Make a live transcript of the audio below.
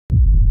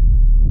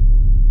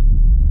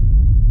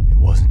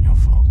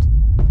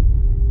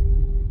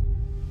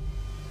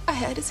I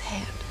had his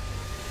hand.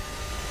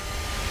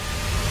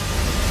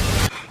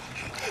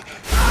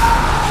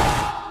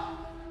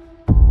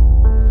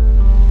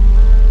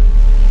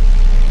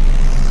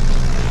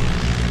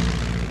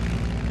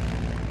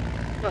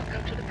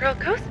 Welcome to the Pearl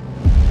Coast.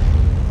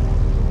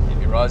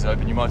 Keep your eyes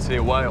open, you might see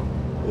a whale.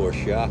 Or a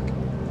shark.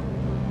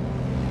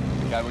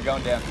 Okay, we're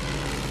going down.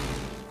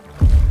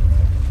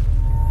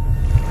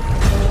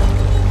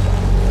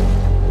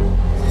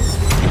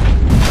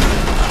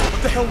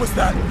 What the hell was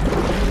that?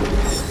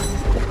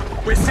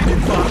 We're sinking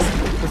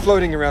fast. We're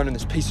floating around in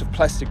this piece of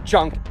plastic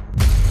junk.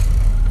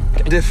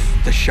 And if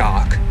the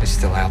shark is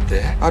still out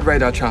there, I'd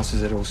rate our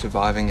chances at all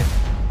surviving at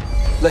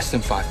less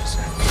than 5%.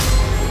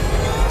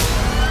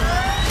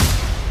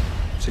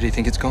 So do you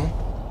think it's gone?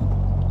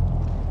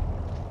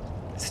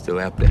 It's still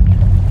out there.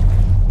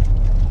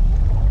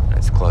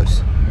 It's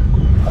close.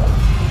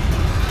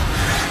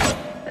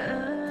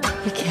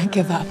 We can't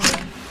give up.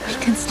 We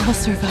can still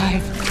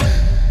survive.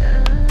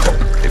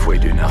 If we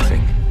do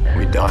nothing,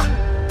 we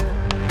die.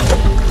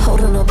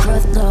 Hold on a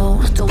breath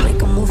now. Don't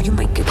make a move, you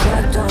make it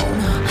crack down.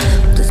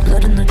 There's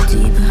blood in the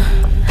deep.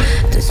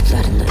 There's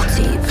blood in the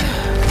deep.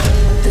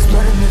 There's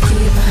blood in the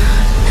deep.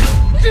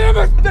 Damn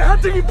it! They're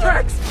hunting in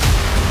packs!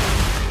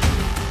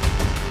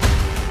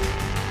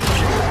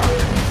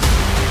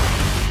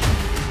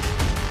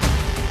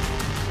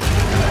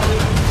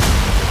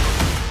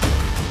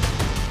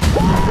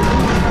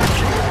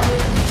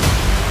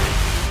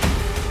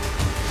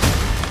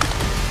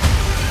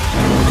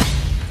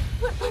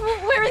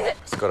 Where is it?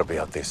 It's gotta be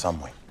out there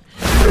somewhere.